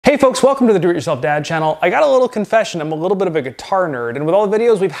Hey folks, welcome to the Do-It-Yourself Dad channel. I got a little confession, I'm a little bit of a guitar nerd, and with all the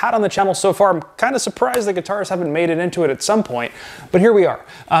videos we've had on the channel so far, I'm kind of surprised the guitars haven't made it into it at some point, but here we are.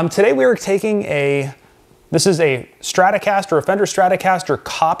 Today we are taking this is a Stratocaster, a Fender Stratocaster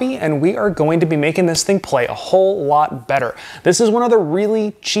copy, and we are going to be making this thing play a whole lot better. This is one of the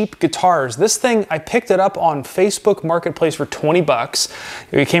really cheap guitars. This thing, I picked it up on Facebook Marketplace for 20 bucks.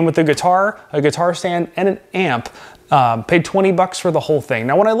 It came with a guitar stand, and an amp. Paid 20 bucks for the whole thing.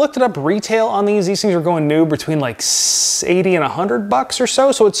 Now, when I looked it up retail on these things are going new between like 80 and 100 bucks or so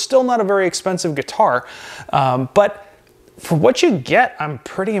it's still not a very expensive guitar. But for what you get, I'm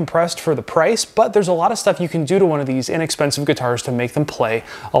pretty impressed for the price, but there's a lot of stuff you can do to one of these inexpensive guitars to make them play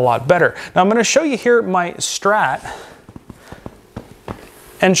a lot better. Now, I'm gonna show you here my Strat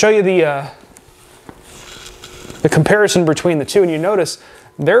and show you the comparison between the two, and you notice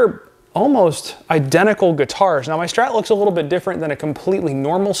they're almost identical guitars. Now my Strat looks a little bit different than a completely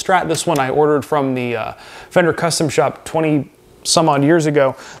normal Strat. This one I ordered from the Fender Custom Shop 20 some odd years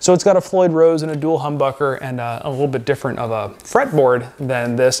ago. So it's got a Floyd Rose and a dual humbucker and a little bit different of a fretboard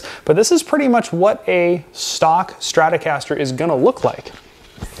than this. But this is pretty much what a stock Stratocaster is gonna look like.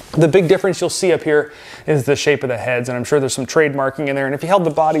 The big difference you'll see up here is the shape of the heads, and I'm sure there's some trademarking in there. And if you held the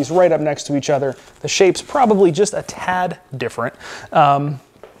bodies right up next to each other, the shape's probably just a tad different.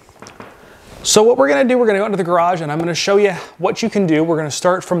 So what we're gonna do, we're gonna go into the garage and I'm gonna show you what you can do. We're gonna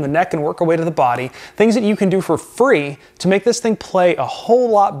start from the neck and work our way to the body. Things that you can do for free to make this thing play a whole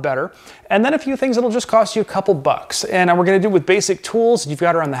lot better. And then a few things that'll just cost you a couple bucks. And we're gonna do it with basic tools you've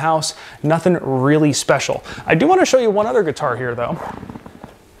got around the house, nothing really special. I do wanna show you one other guitar here though.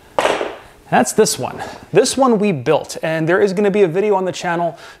 That's this one. This one we built, and there is gonna be a video on the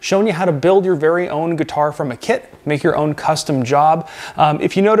channel showing you how to build your very own guitar from a kit, make your own custom job.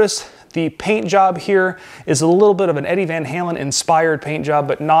 If you notice, the paint job here is a little bit of an Eddie Van Halen inspired paint job,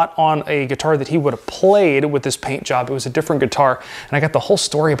 but not on a guitar that he would have played with this paint job. It was a different guitar, and I got the whole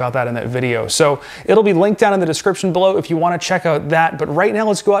story about that in that video. So it'll be linked down in the description below if you want to check out that. But right now,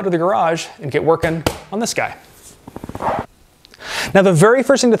 let's go out to the garage and get working on this guy. Now, the very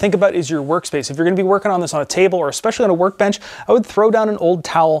first thing to think about is your workspace. If you're going to be working on this on a table or especially on a workbench, I would throw down an old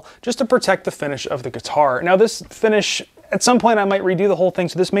towel just to protect the finish of the guitar. Now, this finish, at some point I might redo the whole thing,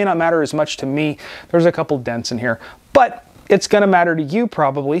 so this may not matter as much to me. There's a couple dents in here, but it's gonna matter to you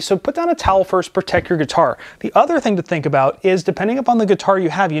probably, so put down a towel first, protect your guitar. The other thing to think about is, depending upon the guitar you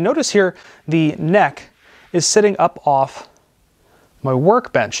have, you notice here the neck is sitting up off my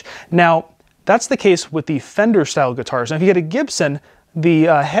workbench. Now, that's the case with the Fender style guitars. Now, if you get a Gibson, the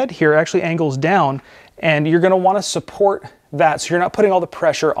head here actually angles down, and you're gonna wanna support that so you're not putting all the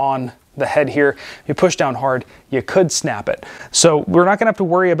pressure on the head here. If you push down hard, you could snap it. So we're not gonna have to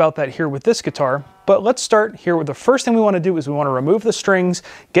worry about that here with this guitar, but let's start here with the first thing we wanna do is we wanna remove the strings,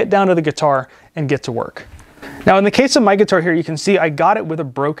 get down to the guitar, and get to work. Now, in the case of my guitar here, you can see I got it with a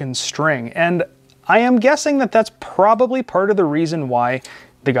broken string, and I am guessing that that's probably part of the reason why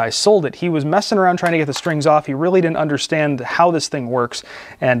the guy sold it. He was messing around trying to get the strings off. He really didn't understand how this thing works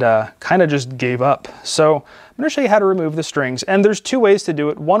and kind of just gave up. So I'm going to show you how to remove the strings. And there's two ways to do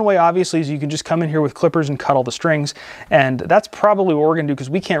it. One way, obviously, is you can just come in here with clippers and cut all the strings. And that's probably what we're going to do because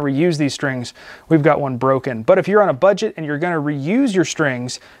we can't reuse these strings. We've got one broken. But if you're on a budget and you're going to reuse your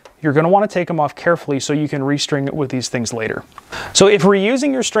strings, you're going to want to take them off carefully so you can restring it with these things later. So if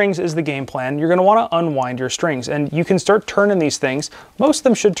reusing your strings is the game plan, you're going to want to unwind your strings, and you can start turning these things. Most of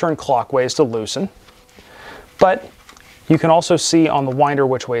them should turn clockwise to loosen, but you can also see on the winder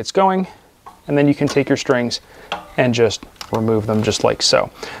which way it's going, and then you can take your strings and just remove them just like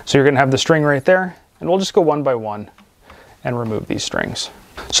so. So you're going to have the string right there, and we'll just go one by one and remove these strings.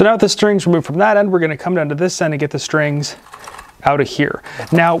 So now with the strings removed from that end, we're going to come down to this end and get the strings out of here.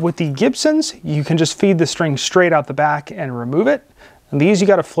 Now with the Gibsons, you can just feed the string straight out the back and remove it. And these, you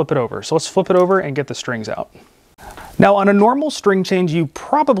got to flip it over. So let's flip it over and get the strings out. Now on a normal string change, you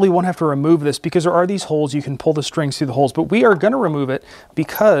probably won't have to remove this because there are these holes. You can pull the strings through the holes, but we are going to remove it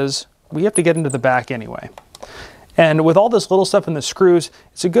because we have to get into the back anyway. And with all this little stuff in the screws,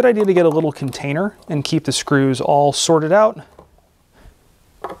 it's a good idea to get a little container and keep the screws all sorted out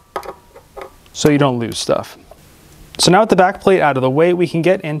so you don't lose stuff. So now with the back plate out of the way, we can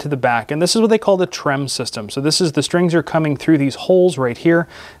get into the back, and this is what they call the trem system. So this is the strings are coming through these holes right here.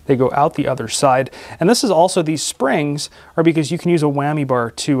 They go out the other side. And this is also, these springs are because you can use a whammy bar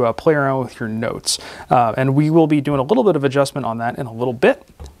to play around with your notes. And we will be doing a little bit of adjustment on that in a little bit.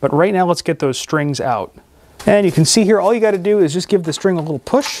 But right now, let's get those strings out. And you can see here, all you got to do is just give the string a little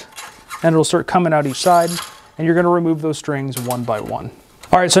push, and it'll start coming out each side. And you're going to remove those strings one by one.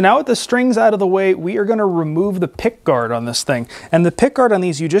 All right, so now with the strings out of the way, we are gonna remove the pick guard on this thing. And the pick guard on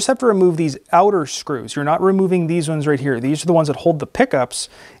these, you just have to remove these outer screws. You're not removing these ones right here. These are the ones that hold the pickups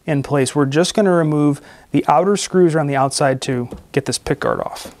in place. We're just gonna remove the outer screws around the outside to get this pick guard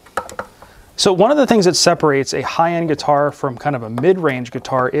off. So one of the things that separates a high-end guitar from kind of a mid-range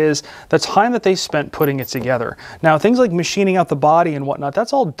guitar is the time that they spent putting it together. Now, things like machining out the body and whatnot,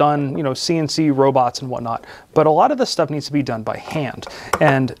 that's all done, you know, CNC robots and whatnot, but a lot of this stuff needs to be done by hand.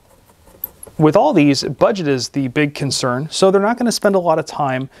 And with all these, budget is the big concern, so they're not going to spend a lot of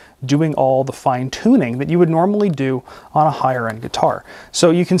time doing all the fine tuning that you would normally do on a higher-end guitar. So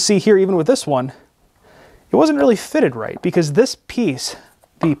you can see here, even with this one, it wasn't really fitted right because this piece,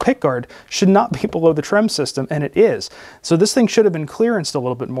 the pick guard, should not be below the trem system, and it is. So this thing should have been clearanced a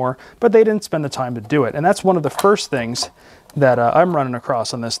little bit more, but they didn't spend the time to do it. And that's one of the first things that I'm running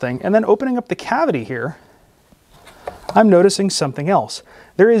across on this thing. And then opening up the cavity here, I'm noticing something else.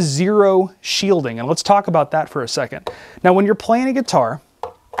 There is zero shielding, and let's talk about that for a second. Now, when you're playing a guitar,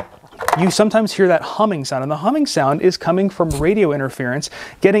 you sometimes hear that humming sound, and the humming sound is coming from radio interference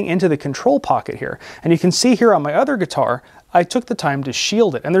getting into the control pocket here. And you can see here on my other guitar, I took the time to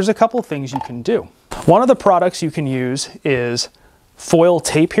shield it, and there's a couple things you can do. One of the products you can use is foil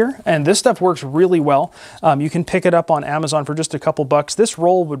tape here, and this stuff works really well. You can pick it up on Amazon for just a couple bucks. This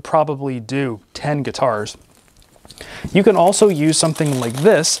roll would probably do 10 guitars. You can also use something like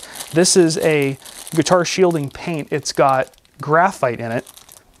this. This is a guitar shielding paint. It's got graphite in it.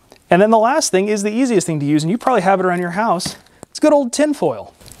 And then the last thing is the easiest thing to use, and you probably have it around your house. It's good old tin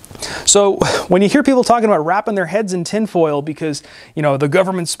foil. So when you hear people talking about wrapping their heads in tinfoil because, you know, the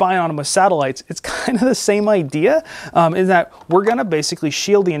government's spying on them with satellites, it's kind of the same idea, in that we're going to basically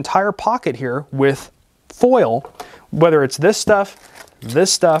shield the entire pocket here with foil, whether it's this stuff,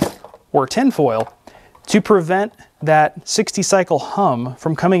 or tinfoil, to prevent that 60 cycle hum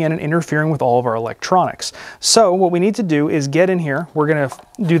from coming in and interfering with all of our electronics. So what we need to do is get in here. We're going to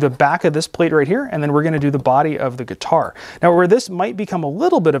do the back of this plate right here, and then we're going to do the body of the guitar. Now, where this might become a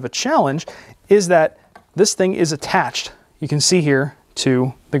little bit of a challenge is that this thing is attached. You can see here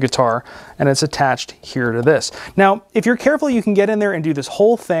to the guitar, and it's attached here to this. Now, if you're careful, you can get in there and do this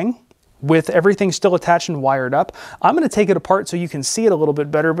whole thing with everything still attached and wired up. I'm going to take it apart so you can see it a little bit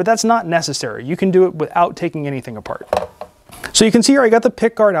better, but that's not necessary. You can do it without taking anything apart. So you can see here I got the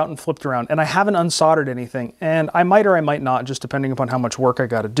pick guard out and flipped around, and I haven't unsoldered anything, and I might or I might not, just depending upon how much work I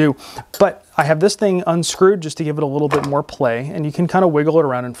got to do. But I have this thing unscrewed just to give it a little bit more play, and you can kind of wiggle it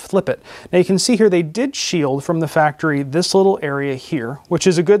around and flip it. Now you can see here they did shield from the factory this little area here, which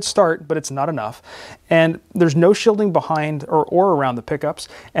is a good start, but it's not enough. And there's no shielding behind or around the pickups.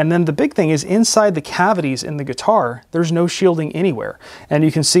 And then the big thing is inside the cavities in the guitar, there's no shielding anywhere. And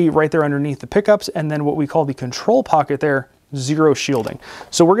you can see right there underneath the pickups, and then what we call the control pocket there, zero shielding.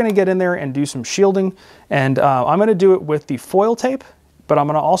 So we're going to get in there and do some shielding, and I'm going to do it with the foil tape, but I'm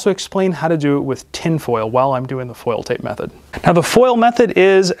going to also explain how to do it with tin foil while I'm doing the foil tape method. Now the foil method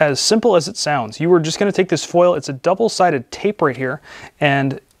is as simple as it sounds. You are just going to take this foil, it's a double-sided tape right here,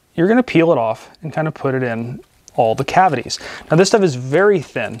 and you're going to peel it off and kind of put it in all the cavities. Now this stuff is very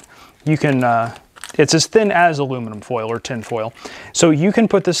thin. You can it's as thin as aluminum foil or tin foil. So you can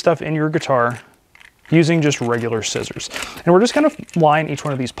put this stuff in your guitar using just regular scissors. And we're just going to line each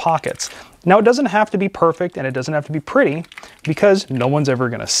one of these pockets. Now it doesn't have to be perfect and it doesn't have to be pretty because no one's ever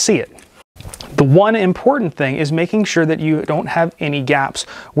going to see it. The one important thing is making sure that you don't have any gaps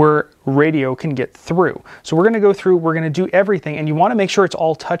where radio can get through. So we're going to go through, we're going to do everything, and you want to make sure it's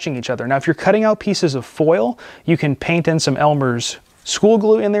all touching each other. Now if you're cutting out pieces of foil, you can paint in some Elmer's school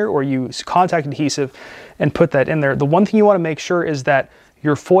glue in there or use contact adhesive and put that in there. The one thing you want to make sure is that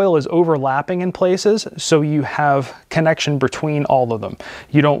your foil is overlapping in places so you have connection between all of them.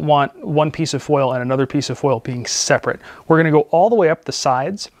 You don't want one piece of foil and another piece of foil being separate. We're going to go all the way up the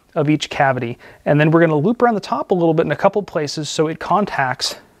sides of each cavity, and then we're going to loop around the top a little bit in a couple places so it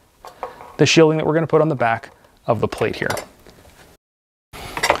contacts the shielding that we're going to put on the back of the plate here.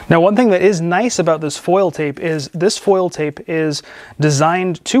 Now, one thing that is nice about this foil tape is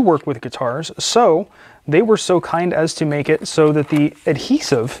designed to work with guitars, so they were so kind as to make it so that the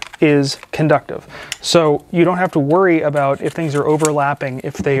adhesive is conductive. So you don't have to worry about if things are overlapping,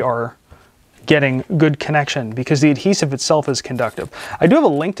 if they are getting good connection, because the adhesive itself is conductive. I do have a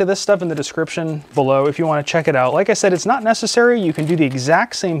link to this stuff in the description below if you want to check it out. Like I said, it's not necessary. You can do the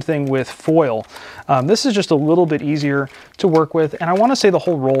exact same thing with foil. This is just a little bit easier to work with, and I want to say the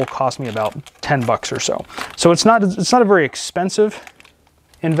whole roll cost me about 10 bucks or so. So it's not a very expensive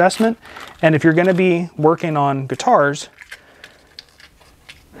investment, and if you're going to be working on guitars,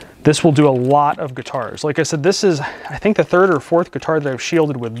 This will do a lot of guitars. Like I said, this is, I think, the third or fourth guitar that I've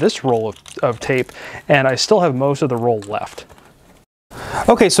shielded with this roll of tape, and I still have most of the roll left.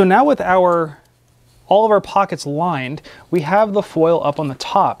 Okay, so now with all of our pockets lined, we have the foil up on the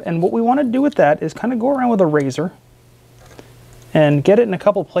top. And what we want to do with that is kind of go around with a razor and get it in a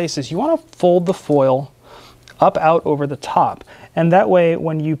couple places. You want to fold the foil up out over the top. And that way,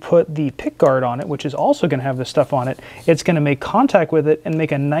 when you put the pick guard on it, which is also going to have this stuff on it, it's going to make contact with it and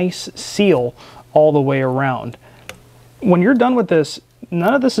make a nice seal all the way around. When you're done with this,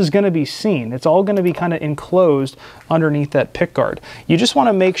 none of this is going to be seen. It's all going to be kind of enclosed underneath that pick guard. You just want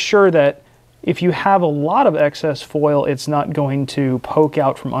to make sure that if you have a lot of excess foil, it's not going to poke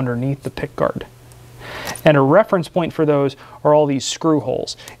out from underneath the pick guard. And a reference point for those are all these screw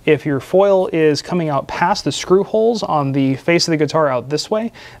holes. If your foil is coming out past the screw holes on the face of the guitar out this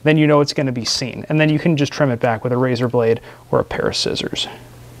way, then you know it's going to be seen. And then you can just trim it back with a razor blade or a pair of scissors.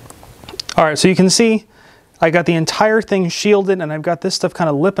 All right, so you can see I got the entire thing shielded, and I've got this stuff kind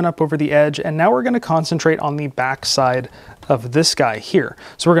of lipping up over the edge, and now we're going to concentrate on the back side of this guy here.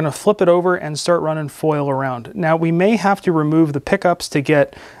 So we're going to flip it over and start running foil around. Now we may have to remove the pickups to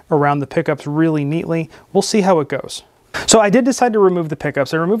get around the pickups really neatly. We'll see how it goes. So I did decide to remove the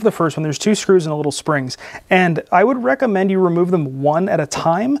pickups. I removed the first one. There's 2 screws and a little springs, and I would recommend you remove them one at a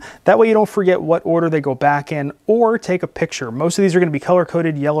time. That way you don't forget what order they go back in, or take a picture. Most of these are going to be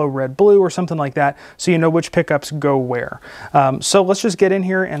color-coded yellow, red, blue, or something like that, so you know which pickups go where. So let's just get in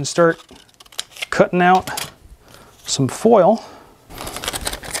here and start cutting out some foil.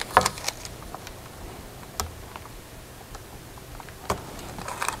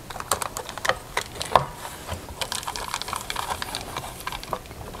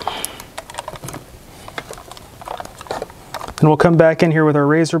 And we'll come back in here with our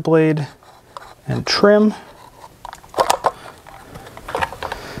razor blade and trim.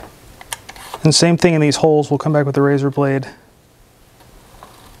 And same thing in these holes, we'll come back with the razor blade.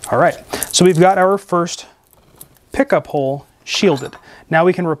 All right, so we've got our first pickup hole shielded. Now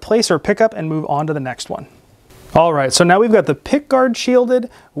we can replace our pickup and move on to the next one. All right, so now we've got the pick guard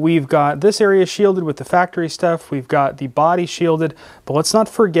shielded, we've got this area shielded with the factory stuff, we've got the body shielded, but let's not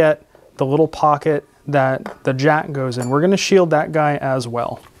forget the little pocket that the jack goes in. We're going to shield that guy as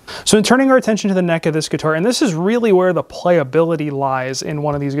well. So in turning our attention to the neck of this guitar, and this is really where the playability lies in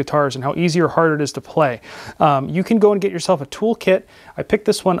one of these guitars and how easy or hard it is to play. You can go and get yourself a tool kit. I picked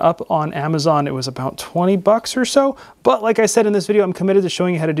this one up on Amazon. It was about 20 bucks or so, but like I said in this video, I'm committed to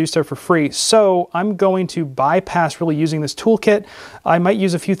showing you how to do stuff for free. So I'm going to bypass really using this tool kit. I might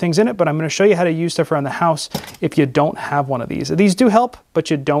use a few things in it, but I'm going to show you how to use stuff around the house if you don't have one of these. These do help, but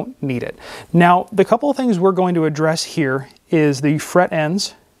you don't need it. Now, the couple of things we're going to address here is the fret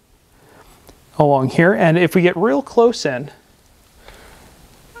ends along here, and if we get real close in, and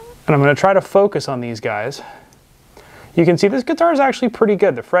I'm going to try to focus on these guys, you can see this guitar is actually pretty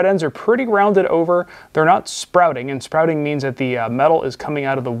good. The fret ends are pretty rounded over. They're not sprouting, and sprouting means that the metal is coming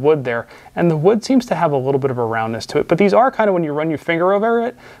out of the wood there, and the wood seems to have a little bit of a roundness to it, but these are kind of, when you run your finger over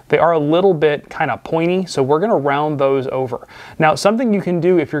it, they are a little bit kind of pointy, so we're going to round those over. Now, something you can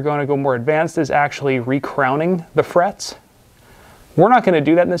do if you're going to go more advanced is actually recrowning the frets. We're not going to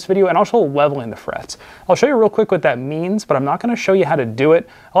do that in this video, and I'll show leveling the frets. I'll show you real quick what that means, but I'm not going to show you how to do it.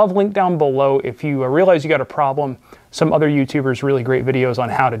 I'll have a link down below. If you realize you got a problem, some other YouTubers, really great videos on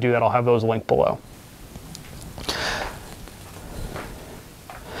how to do that. I'll have those linked below.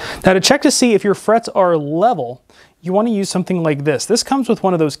 Now, to check to see if your frets are level, you want to use something like this. This comes with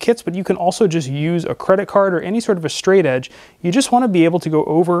one of those kits, but you can also just use a credit card or any sort of a straight edge. You just want to be able to go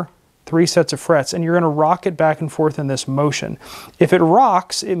over 3 sets of frets, and you're going to rock it back and forth in this motion. If it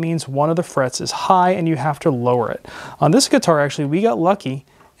rocks, it means one of the frets is high and you have to lower it. On this guitar, actually, we got lucky,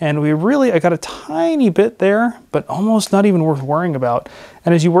 and I got a tiny bit there, but almost not even worth worrying about.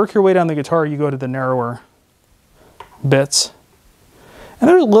 And as you work your way down the guitar, you go to the narrower bits. And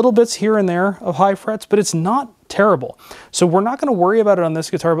there's little bits here and there of high frets, but it's not terrible. So we're not going to worry about it on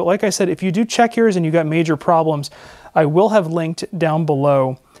this guitar, but like I said, if you do check yours and you got major problems, I will have linked down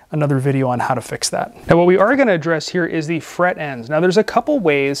below another video on how to fix that. Now, what we are going to address here is the fret ends. Now, there's a couple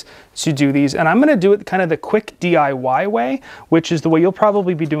ways to do these, and I'm going to do it kind of the quick DIY way, which is the way you'll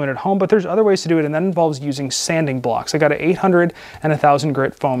probably be doing it at home, but there's other ways to do it, and that involves using sanding blocks. I got an 800 and 1000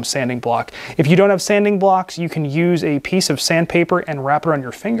 grit foam sanding block. If you don't have sanding blocks, you can use a piece of sandpaper and wrap it on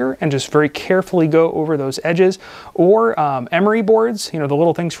your finger and just very carefully go over those edges, or emery boards, you know, the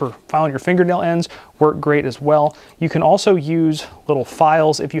little things for filing your fingernail ends, work great as well. You can also use little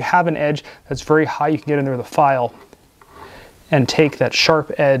files. If you have an edge that's very high, you can get in there with a file and take that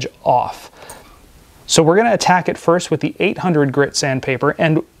sharp edge off. So we're going to attack it first with the 800 grit sandpaper,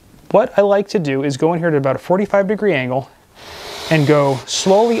 and what I like to do is go in here at about a 45-degree angle and go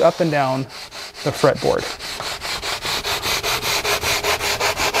slowly up and down the fretboard.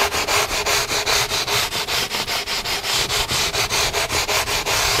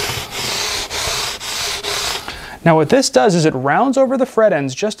 Now what this does is it rounds over the fret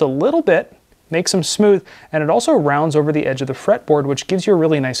ends just a little bit, makes them smooth, and it also rounds over the edge of the fretboard, which gives you a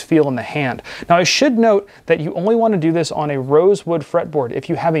really nice feel in the hand. Now I should note that you only want to do this on a rosewood fretboard. If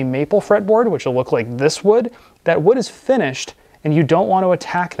you have a maple fretboard, which will look like this wood, that wood is finished and you don't want to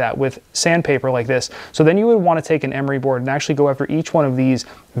attack that with sandpaper like this. So then you would want to take an emery board and actually go after each one of these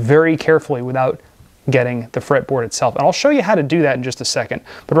very carefully without getting the fretboard itself. And I'll show you how to do that in just a second.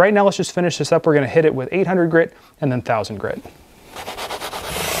 But right now, let's just finish this up. We're going to hit it with 800 grit and then 1000 grit.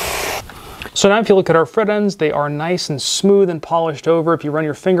 So now if you look at our fret ends, they are nice and smooth and polished over. If you run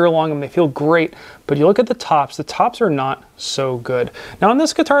your finger along them, they feel great. But you look at the tops are not so good. Now on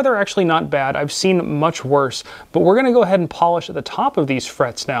this guitar, they're actually not bad. I've seen much worse, but we're going to go ahead and polish at the top of these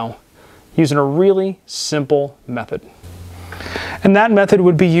frets now using a really simple method. And that method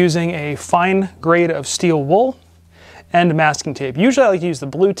would be using a fine grade of steel wool and masking tape. Usually I like to use the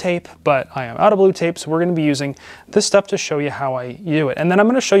blue tape, but I am out of blue tape, so we're going to be using this stuff to show you how I do it. And then I'm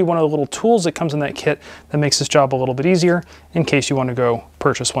going to show you one of the little tools that comes in that kit that makes this job a little bit easier in case you want to go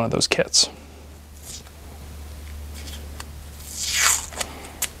purchase one of those kits.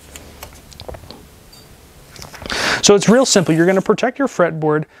 So it's real simple. You're going to protect your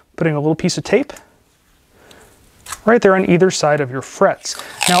fretboard putting a little piece of tape right there on either side of your frets.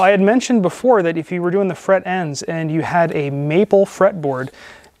 Now I had mentioned before that if you were doing the fret ends and you had a maple fretboard,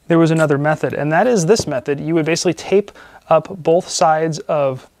 there was another method, and that is this method. You would basically tape up both sides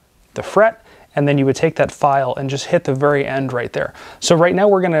of the fret, and then you would take that file and just hit the very end right there. So right now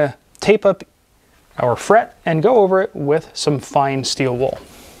we're gonna tape up our fret and go over it with some fine steel wool.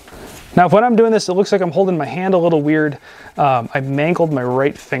 Now when I'm doing this, it looks like I'm holding my hand a little weird. I mangled my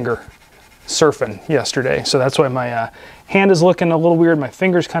right finger surfing yesterday, so that's why my hand is looking a little weird. My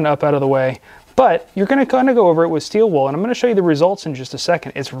finger's kind of up out of the way, but you're going to kind of go over it with steel wool, and I'm going to show you the results in just a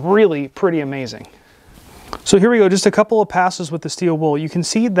second. It's really pretty amazing. So here we go, just a couple of passes with the steel wool. You can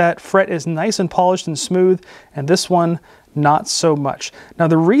see that fret is nice and polished and smooth, and this one not so much. Now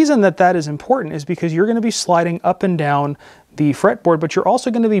the reason that that is important is because you're going to be sliding up and down the fretboard, but you're also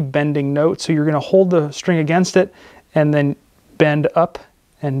going to be bending notes. So you're going to hold the string against it and then bend up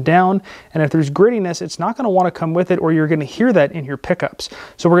and down, and if there's grittiness, it's not going to want to come with it, or you're going to hear that in your pickups.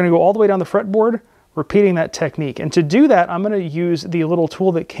 So we're going to go all the way down the fretboard, repeating that technique. And to do that, I'm going to use the little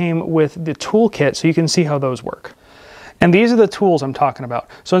tool that came with the toolkit so you can see how those work. And these are the tools I'm talking about.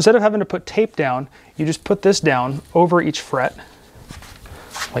 So instead of having to put tape down, you just put this down over each fret,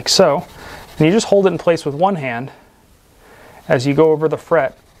 like so, and you just hold it in place with one hand as you go over the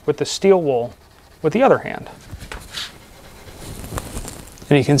fret with the steel wool with the other hand.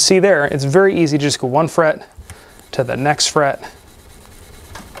 And you can see there, it's very easy to just go one fret to the next fret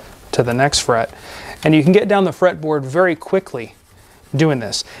to the next fret. And you can get down the fretboard very quickly doing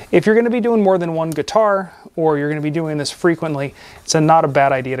this. If you're going to be doing more than one guitar, or you're going to be doing this frequently, it's not a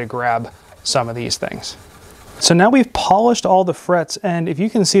bad idea to grab some of these things. So now we've polished all the frets, and if you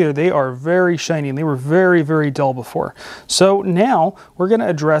can see there, they are very shiny, and they were very, very dull before. So now we're going to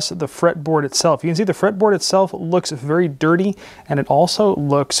address the fretboard itself. You can see the fretboard itself looks very dirty, and it also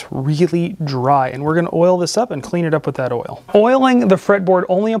looks really dry, and we're going to oil this up and clean it up with that oil. Oiling the fretboard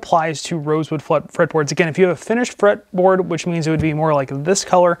only applies to rosewood fretboards. Again, if you have a finished fretboard, which means it would be more like this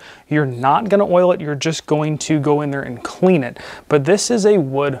color, you're not going to oil it, you're just going to go in there and clean it. But this is a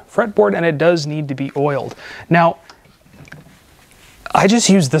wood fretboard, and it does need to be oiled. Now, I just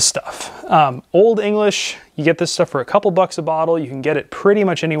use this stuff. Old English, you get this stuff for a couple bucks a bottle. You can get it pretty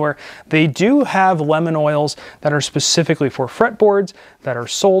much anywhere. They do have lemon oils that are specifically for fretboards that are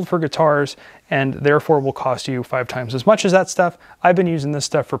sold for guitars, and therefore will cost you 5 times as much as that stuff. I've been using this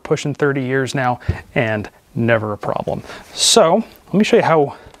stuff for pushing 30 years now, and never a problem. So let me show you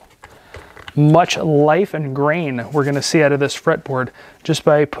how much life and grain we're gonna see out of this fretboard just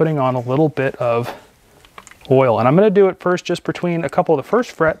by putting on a little bit of oil. And I'm going to do it first just between a couple of the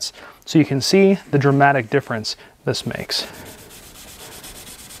first frets so you can see the dramatic difference this makes.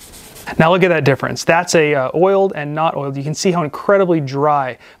 Now look at that difference. That's a oiled and not oiled. You can see how incredibly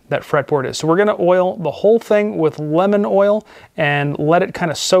dry that fretboard is. So we're going to oil the whole thing with lemon oil and let it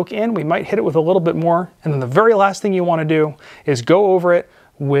kind of soak in. We might hit it with a little bit more. And then the very last thing you want to do is go over it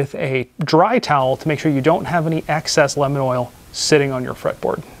with a dry towel to make sure you don't have any excess lemon oil sitting on your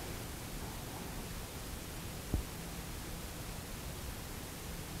fretboard.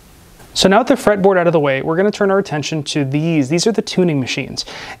 So now with the fretboard out of the way, we're going to turn our attention to these. These are the tuning machines.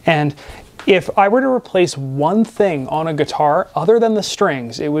 And if I were to replace one thing on a guitar other than the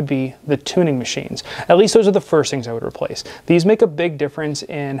strings, it would be the tuning machines. At least those are the first things I would replace. These make a big difference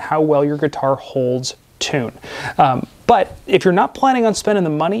in how well your guitar holds tune. But if you're not planning on spending the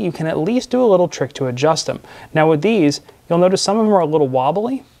money, you can at least do a little trick to adjust them. Now with these, you'll notice some of them are a little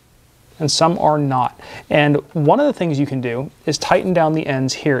wobbly and some are not. And one of the things you can do is tighten down the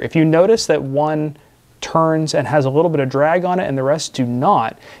ends here. If you notice that one turns and has a little bit of drag on it and the rest do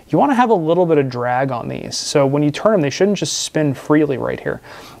not, you want to have a little bit of drag on these. So when you turn them, they shouldn't just spin freely right here.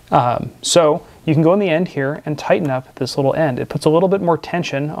 So you can go in the end here and tighten up this little end. It puts a little bit more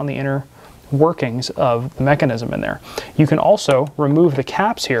tension on the inner workings of the mechanism in there. You can also remove the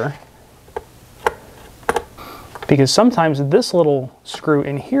caps here, because sometimes this little screw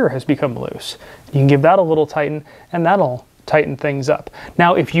in here has become loose. You can give that a little tighten and that'll tighten things up.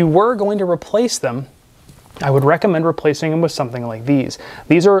 Now, if you were going to replace them, I would recommend replacing them with something like these.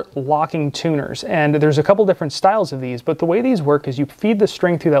 These are locking tuners, and there's a couple different styles of these, but the way these work is you feed the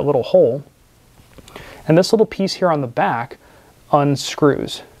string through that little hole, and this little piece here on the back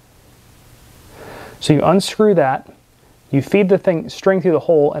unscrews. So you unscrew that, you feed the string through the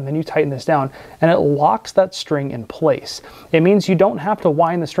hole, and then you tighten this down, and it locks that string in place. It means you don't have to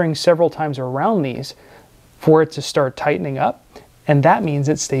wind the string several times around these for it to start tightening up, and that means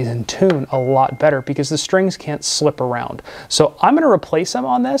it stays in tune a lot better because the strings can't slip around. So I'm going to replace them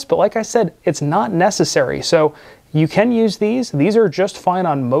on this, but like I said, it's not necessary. So you can use these. These are just fine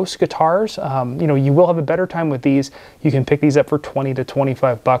on most guitars. You know, you will have a better time with these. You can pick these up for 20 to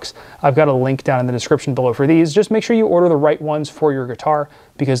 25 bucks. I've got a link down in the description below for these. Just make sure you order the right ones for your guitar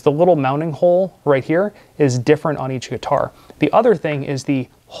because the little mounting hole right here is different on each guitar. The other thing is the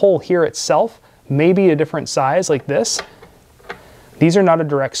hole here itself may be a different size like this. These are not a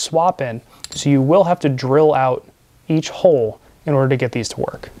direct swap in, so you will have to drill out each hole in order to get these to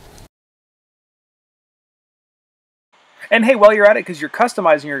work. And hey, while you're at it, because you're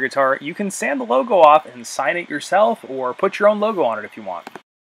customizing your guitar, you can sand the logo off and sign it yourself or put your own logo on it if you want.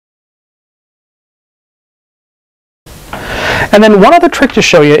 And then one other trick to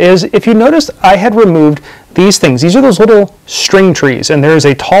show you is, if you noticed, I had removed these things. These are those little string trees, and there's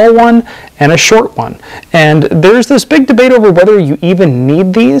a tall one and a short one. And there's this big debate over whether you even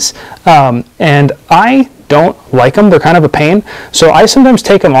need these, and I don't like them. They're kind of a pain. So I sometimes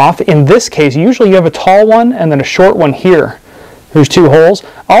take them off. In this case, usually you have a tall one and then a short one here. There's two holes.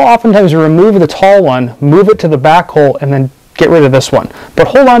 I'll oftentimes remove the tall one, move it to the back hole, and then get rid of this one. But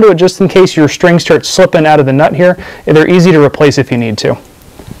hold on to it just in case your strings start slipping out of the nut here. They're easy to replace if you need to.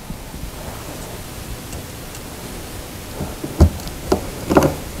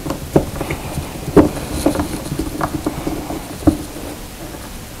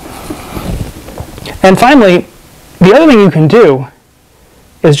 And finally, the other thing you can do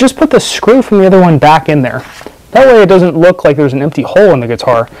is just put the screw from the other one back in there. That way it doesn't look like there's an empty hole in the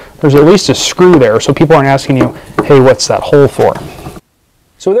guitar. There's at least a screw there, so people aren't asking you, hey, what's that hole for?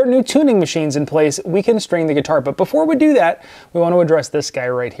 So with our new tuning machines in place, we can string the guitar. But before we do that, we want to address this guy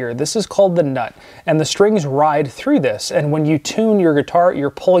right here. This is called the nut, and the strings ride through this. And when you tune your guitar,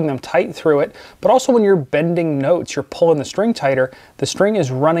 you're pulling them tight through it. But also when you're bending notes, you're pulling the string tighter. The string is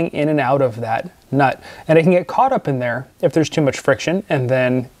running in and out of that nut, and it can get caught up in there if there's too much friction, and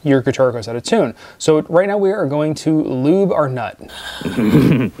then your guitar goes out of tune. So right now we are going to lube our nut.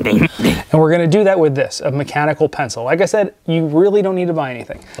 And we're going to do that with this, a mechanical pencil. Like I said, you really don't need to buy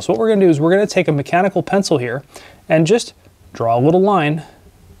anything. So what we're going to do is we're going to take a mechanical pencil here and just draw a little line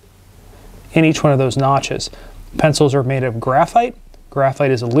in each one of those notches. Pencils are made of graphite.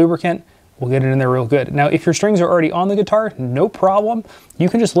 Graphite is a lubricant. We'll get it in there real good. Now, if your strings are already on the guitar, no problem. You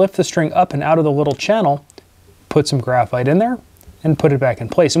can just lift the string up and out of the little channel, put some graphite in there, and put it back in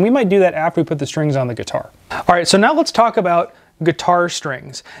place. And we might do that after we put the strings on the guitar. All right, so now let's talk about guitar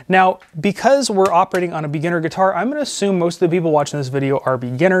strings. Now, because we're operating on a beginner guitar, I'm gonna assume most of the people watching this video are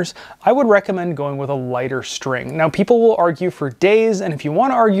beginners. I would recommend going with a lighter string. Now, people will argue for days, and if you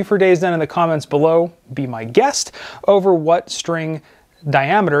wanna argue for days, then in the comments below, be my guest over what string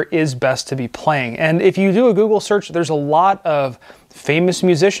diameter is best to be playing. And if you do a Google search, there's a lot of famous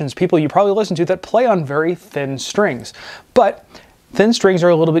musicians, people you probably listen to, that play on very thin strings. But Thin strings are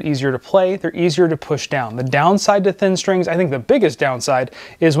a little bit easier to play. They're easier to push down. The downside to thin strings, I think the biggest downside,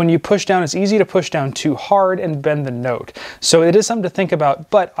 is when you push down, it's easy to push down too hard and bend the note. So it is something to think about,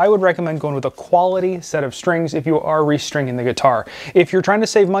 but I would recommend going with a quality set of strings if you are restringing the guitar. If you're trying to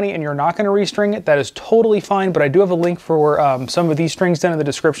save money and you're not going to restring it, that is totally fine, but I do have a link for some of these strings down in the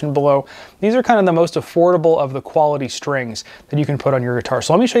description below. These are kind of the most affordable of the quality strings that you can put on your guitar.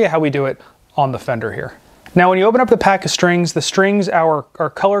 So let me show you how we do it on the Fender here. Now when you open up the pack of strings, the strings are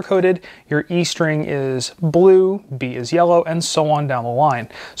color-coded. Your E string is blue, B is yellow, and so on down the line.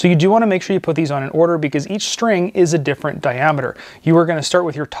 So you do want to make sure you put these on in order because each string is a different diameter. You are going to start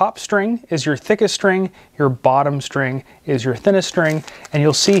with your top string is your thickest string, your bottom string is your thinnest string, and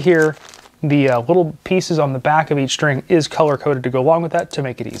you'll see here the little pieces on the back of each string is color-coded to go along with that to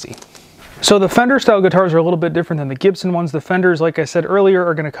make it easy. So the Fender style guitars are a little bit different than the Gibson ones. The Fenders, like I said earlier,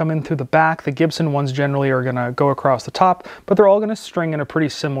 are going to come in through the back. The Gibson ones generally are going to go across the top, but they're all going to string in a pretty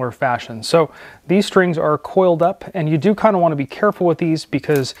similar fashion. So these strings are coiled up, and you do kind of want to be careful with these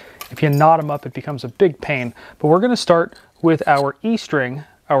because if you knot them up, it becomes a big pain. But we're going to start with our E string,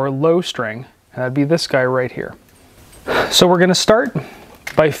 our low string, and that'd be this guy right here. So we're going to start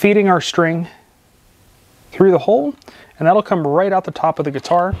by feeding our string through the hole, and that'll come right out the top of the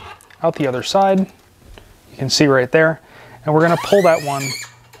guitar. Out the other side, you can see right there, and we're going to pull that one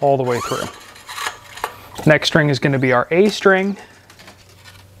all the way through. Next string is going to be our A string.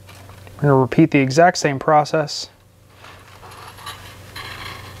 We're going to repeat the exact same process.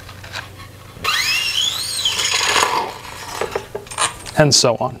 And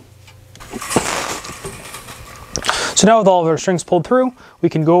so on. So now with all of our strings pulled through, we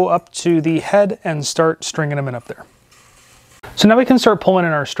can go up to the head and start stringing them in up there. So now we can start pulling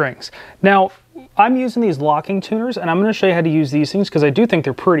in our strings. Now, I'm using these locking tuners, and I'm going to show you how to use these things because I do think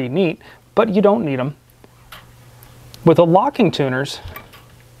they're pretty neat, but you don't need them. With the locking tuners,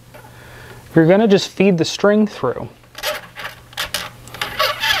 you're going to just feed the string through.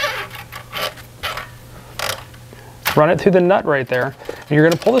 Run it through the nut right there, and you're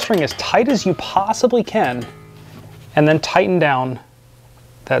going to pull the string as tight as you possibly can, and then tighten down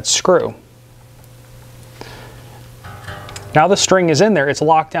that screw. Now the string is in there, it's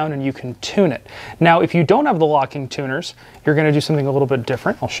locked down, and you can tune it. Now, if you don't have the locking tuners, you're going to do something a little bit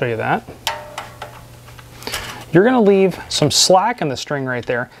different. I'll show you that. You're going to leave some slack in the string right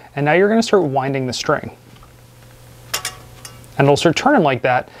there, and now you're going to start winding the string. And it'll start turning like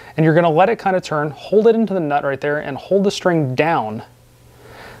that, and you're going to let it kind of turn, hold it into the nut right there, and hold the string down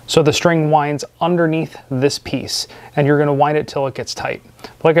so the string winds underneath this piece, and you're going to wind it till it gets tight.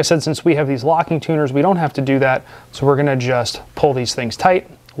 But like I said, since we have these locking tuners, we don't have to do that, so we're going to just pull these things tight,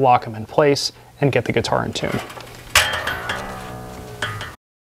 lock them in place, and get the guitar in tune.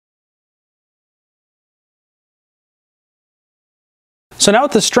 So now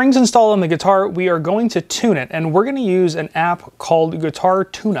with the strings installed on the guitar, we are going to tune it, and we're going to use an app called Guitar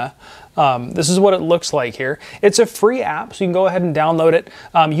Tuna. This is what it looks like here. It's a free app, so you can go ahead and download it.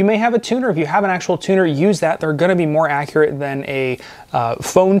 You may have a tuner. If you have an actual tuner, use that. They're going to be more accurate than a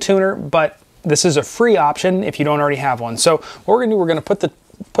phone tuner, but this is a free option if you don't already have one. So what we're going to do, we're going to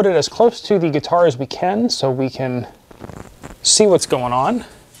put it as close to the guitar as we can so we can see what's going on.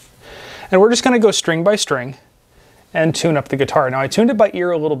 And we're just going to go string by string and tune up the guitar. Now I tuned it by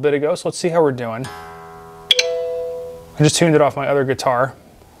ear a little bit ago, so let's see how we're doing. I just tuned it off my other guitar.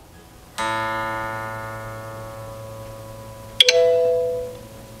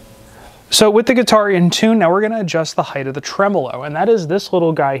 So with the guitar in tune, now we're going to adjust the height of the tremolo, and that is this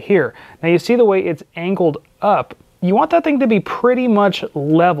little guy here. Now you see the way it's angled up. You want that thing to be pretty much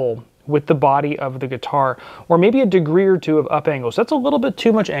level with the body of the guitar, or maybe a degree or two of up angle. So that's a little bit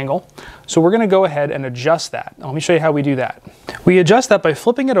too much angle. So we're going to go ahead and adjust that. Now, let me show you how we do that. We adjust that by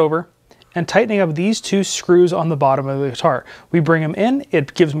flipping it over and tightening up these two screws on the bottom of the guitar. We bring them in,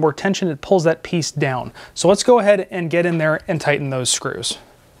 it gives more tension, it pulls that piece down. So let's go ahead and get in there and tighten those screws.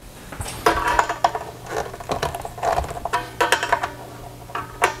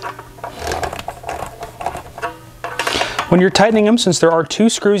 When you're tightening them, since there are two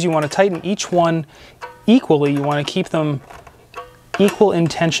screws, you want to tighten each one equally. You want to keep them equal in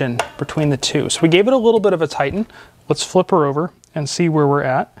tension between the two. So we gave it a little bit of a tighten. Let's flip her over and see where we're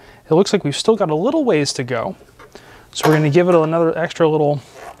at. It looks like we've still got a little ways to go. So we're going to give it another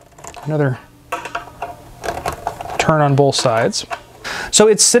turn on both sides. So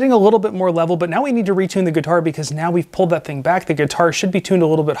it's sitting a little bit more level, but now we need to retune the guitar because now we've pulled that thing back. The guitar should be tuned a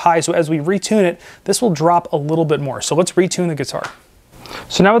little bit high, so as we retune it, this will drop a little bit more. So let's retune the guitar.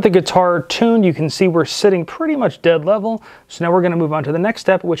 So now with the guitar tuned, you can see we're sitting pretty much dead level. So now we're going to move on to the next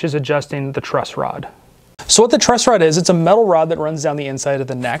step, which is adjusting the truss rod. So what the truss rod is, it's a metal rod that runs down the inside of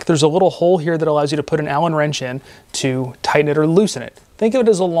the neck. There's a little hole here that allows you to put an Allen wrench in to tighten it or loosen it. Think of it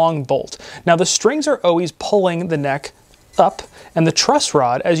as a long bolt. Now the strings are always pulling the neck up, and the truss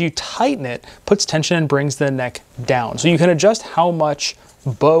rod, as you tighten it, puts tension and brings the neck down. So you can adjust how much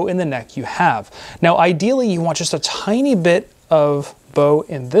bow in the neck you have. Now ideally you want just a tiny bit of bow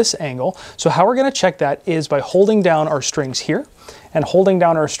in this angle. So how we're going to check that is by holding down our strings here and holding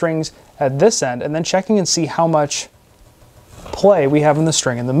down our strings at this end, and then checking and see how much play we have in the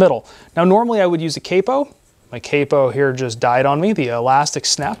string in the middle. Now normally I would use a capo. My capo here just died on me, the elastic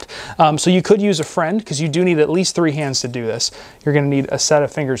snapped. So you could use a friend, because you do need at least 3 hands to do this. You're going to need a set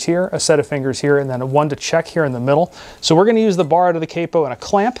of fingers here, a set of fingers here, and then one to check here in the middle. So we're going to use the bar out of the capo and a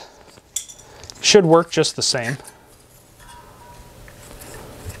clamp. Should work just the same.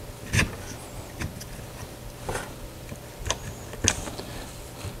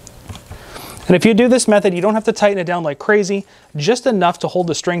 And if you do this method, you don't have to tighten it down like crazy, just enough to hold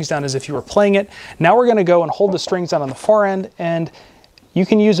the strings down as if you were playing it. Now we're going to go and hold the strings down on the far end, and you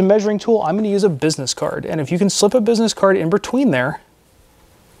can use a measuring tool. I'm going to use a business card. And if you can slip a business card in between there,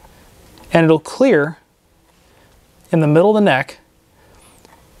 and it'll clear in the middle of the neck,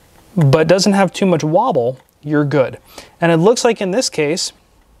 but doesn't have too much wobble, you're good. And it looks like in this case,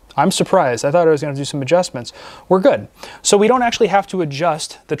 I'm surprised. I thought I was going to do some adjustments. We're good. So we don't actually have to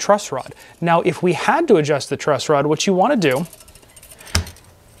adjust the truss rod. Now, if we had to adjust the truss rod, what you want to do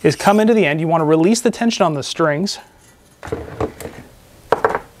is come into the end. You want to release the tension on the strings.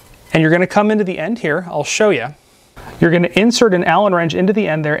 And you're going to come into the end here. I'll show you. You're going to insert an Allen wrench into the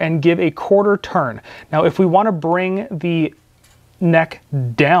end there and give a quarter turn. Now, if we want to bring the neck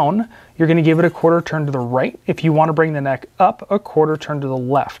down, you're going to give it a quarter turn to the right. If you want to bring the neck up, a quarter turn to the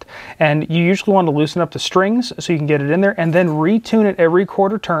left. And you usually want to loosen up the strings so you can get it in there, and then retune it every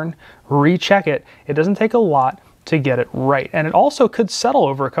quarter turn, recheck it. It doesn't take a lot to get it right. And it also could settle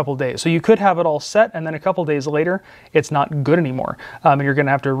over a couple days. So you could have it all set, and then a couple days later, it's not good anymore. And you're going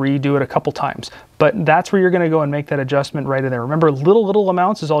to have to redo it a couple times. But that's where you're going to go and make that adjustment right in there. Remember, little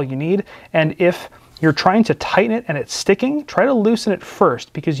amounts is all you need. And if you're trying to tighten it and it's sticking, try to loosen it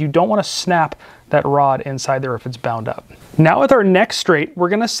first, because you don't want to snap that rod inside there if it's bound up. Now with our neck straight, we're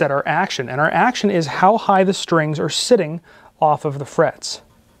going to set our action. And our action is how high the strings are sitting off of the frets.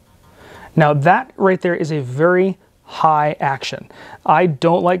 Now that right there is a very high action. I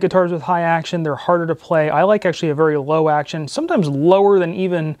don't like guitars with high action. They're harder to play. I like actually a very low action, sometimes lower than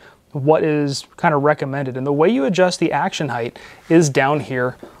even what is kind of recommended. And the way you adjust the action height is down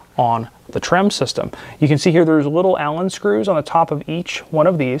here on the trem system. You can see here there's little Allen screws on the top of each one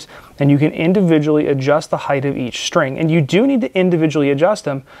of these, and you can individually adjust the height of each string. And you do need to individually adjust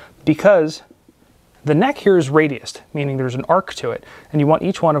them because the neck here is radiused, meaning there's an arc to it, and you want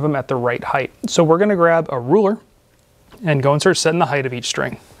each one of them at the right height. So we're going to grab a ruler and go and start setting the height of each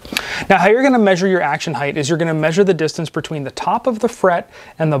string. Now how you're going to measure your action height is you're going to measure the distance between the top of the fret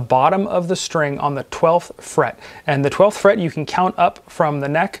and the bottom of the string on the 12th fret. And the 12th fret you can count up from the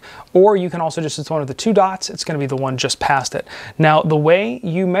neck, or you can also just, it's one of the 2 dots, it's going to be the one just past it. Now the way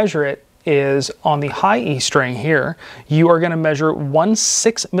you measure it is on the high E string here, you are going to measure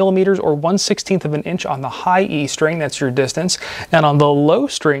 1/6 millimeters or 1/16 of an inch on the high E string, that's your distance. And on the low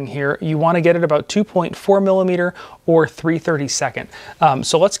string here, you want to get it about 2.4 millimeter or 3/32.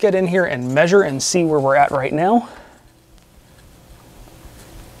 So let's get in here and measure and see where we're at right now.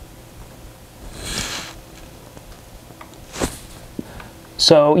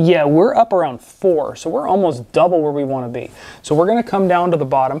 So yeah, we're up around 4, so we're almost double where we want to be. So we're going to come down to the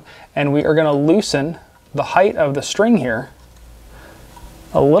bottom, and we are going to loosen the height of the string here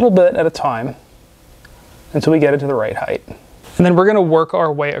a little bit at a time until we get it to the right height. And then we're going to work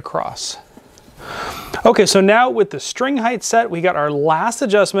our way across. Okay, so now with the string height set, we got our last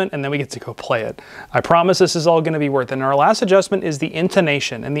adjustment, and then we get to go play it. I promise this is all going to be worth it. And our last adjustment is the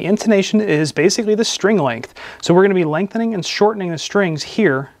intonation, and the intonation is basically the string length. So we're going to be lengthening and shortening the strings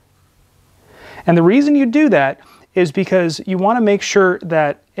here. And the reason you do that is because you want to make sure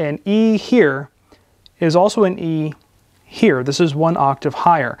that an E here is also an E here. This is 1 octave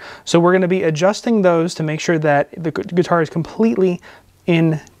higher. So we're going to be adjusting those to make sure that the guitar is completely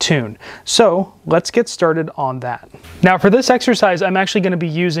in tune. So let's get started on that. Now for this exercise, I'm actually going to be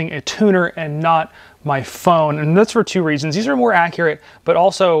using a tuner and not my phone, and that's for 2 reasons. These are more accurate, but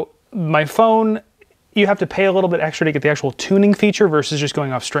also my phone, you have to pay a little bit extra to get the actual tuning feature versus just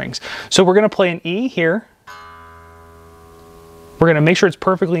going off strings. So we're going to play an E here. We're going to make sure it's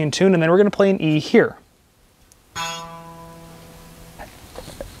perfectly in tune, and then we're going to play an E here.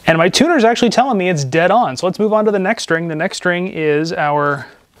 And my tuner is actually telling me it's dead on. So let's move on to the next string. The next string is our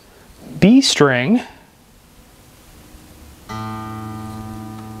B string.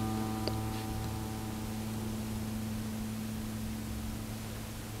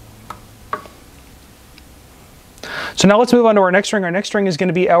 So now let's move on to our next string. Our next string is going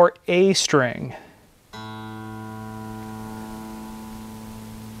to be our A string.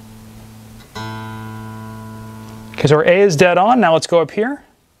 Okay, so our A is dead on. Now let's go up here.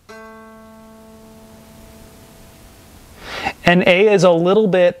 And A is a little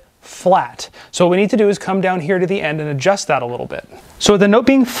bit flat. So what we need to do is come down here to the end and adjust that a little bit. So what the note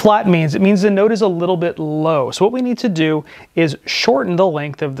being flat means, it means the note is a little bit low. So what we need to do is shorten the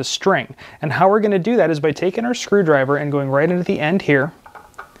length of the string. And how we're going to do that is by taking our screwdriver and going right into the end here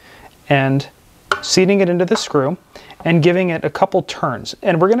and seating it into the screw and giving it a couple turns.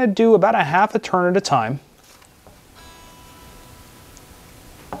 And we're going to do about a half a turn at a time.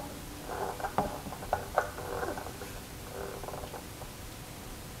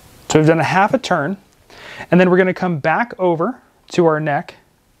 So we've done a half a turn, and then we're going to come back over to our neck.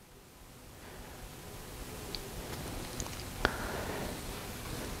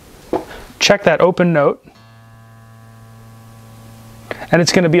 Check that open note. And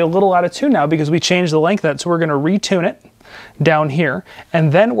it's going to be a little out of tune now because we changed the length of that. So we're going to retune it down here, and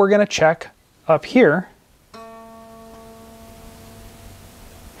then we're going to check up here.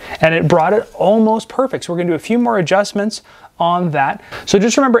 And it brought it almost perfect. So we're going to do a few more adjustments on that. So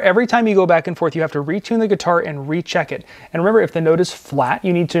just remember, every time you go back and forth, you have to retune the guitar and recheck it. And remember, if the note is flat,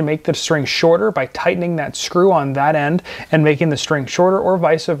 you need to make the string shorter by tightening that screw on that end and making the string shorter, or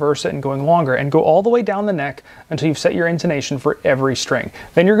vice versa, and going longer, and go all the way down the neck until you've set your intonation for every string.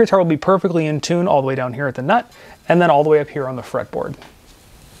 Then your guitar will be perfectly in tune all the way down here at the nut, and then all the way up here on the fretboard.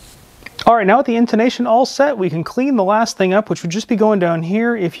 All right, now with the intonation all set, we can clean the last thing up, which would just be going down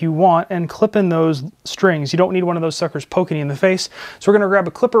here if you want and clipping those strings. You don't need one of those suckers poking you in the face. So we're gonna grab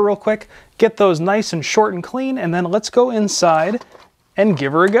a clipper real quick, get those nice and short and clean, and then let's go inside and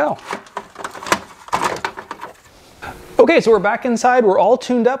give her a go. Okay, so we're back inside, we're all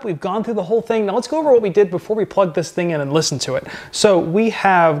tuned up, we've gone through the whole thing. Now let's go over what we did before we plugged this thing in and listened to it. So we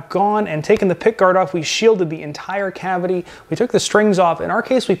have gone and taken the pick guard off, we shielded the entire cavity, we took the strings off. In our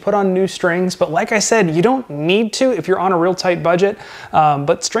case, we put on new strings, but like I said, you don't need to if you're on a real tight budget.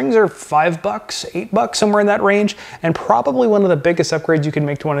 But strings are $5, $8, somewhere in that range, and probably one of the biggest upgrades you can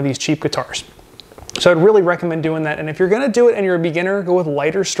make to one of these cheap guitars. So I'd really recommend doing that. And if you're gonna do it and you're a beginner, go with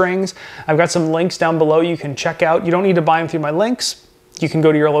lighter strings. I've got some links down below you can check out. You don't need to buy them through my links. You can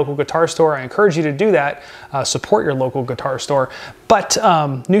go to your local guitar store. I encourage you to do that. Support your local guitar store. But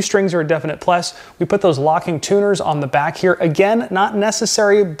new strings are a definite plus. We put those locking tuners on the back here. Again, not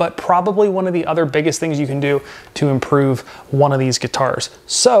necessary, but probably one of the other biggest things you can do to improve one of these guitars.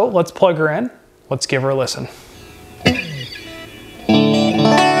 So let's plug her in. Let's give her a listen.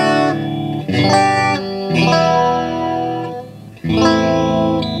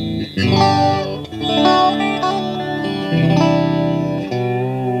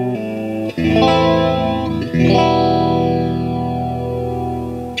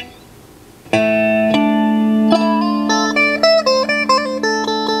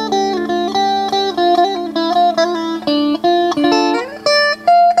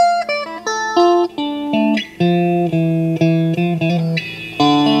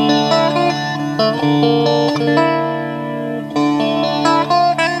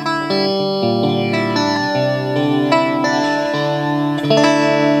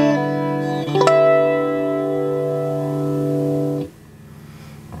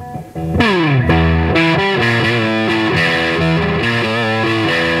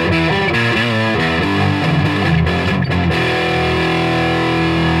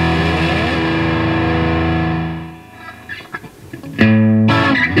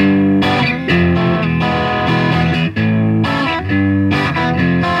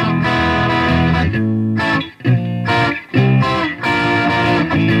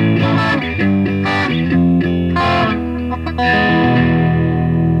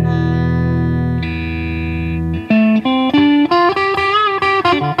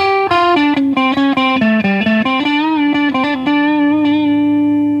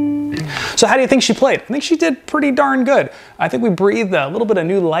 So how do you think she played? I think she did pretty darn good. I think we breathed a little bit of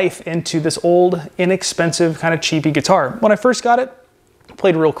new life into this old, inexpensive, kind of cheapy guitar. When I first got it,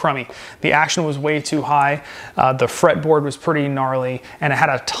 played real crummy. The action was way too high, the fretboard was pretty gnarly, and it had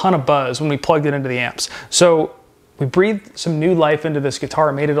a ton of buzz when we plugged it into the amps. So we breathed some new life into this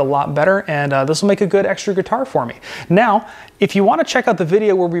guitar, made it a lot better, and this will make a good extra guitar for me. Now, if you want to check out the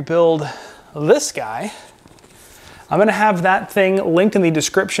video where we build this guy, I'm gonna have that thing linked in the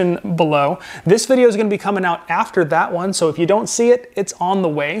description below. This video is gonna be coming out after that one, so if you don't see it, it's on the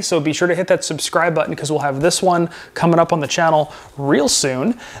way. So be sure to hit that subscribe button because we'll have this one coming up on the channel real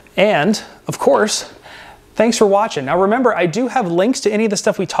soon. And of course, Thanks for watching. Now remember, I do have links to any of the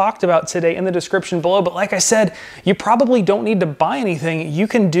stuff we talked about today in the description below, but like I said, you probably don't need to buy anything. You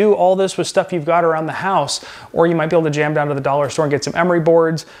can do all this with stuff you've got around the house, or you might be able to jam down to the dollar store and get some emery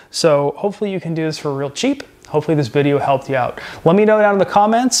boards. So hopefully you can do this for real cheap. Hopefully this video helped you out. Let me know down in the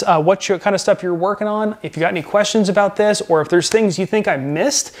comments what kind of stuff you're working on. If you got any questions about this, or if there's things you think I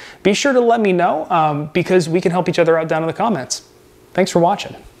missed, be sure to let me know because we can help each other out down in the comments. Thanks for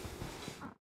watching.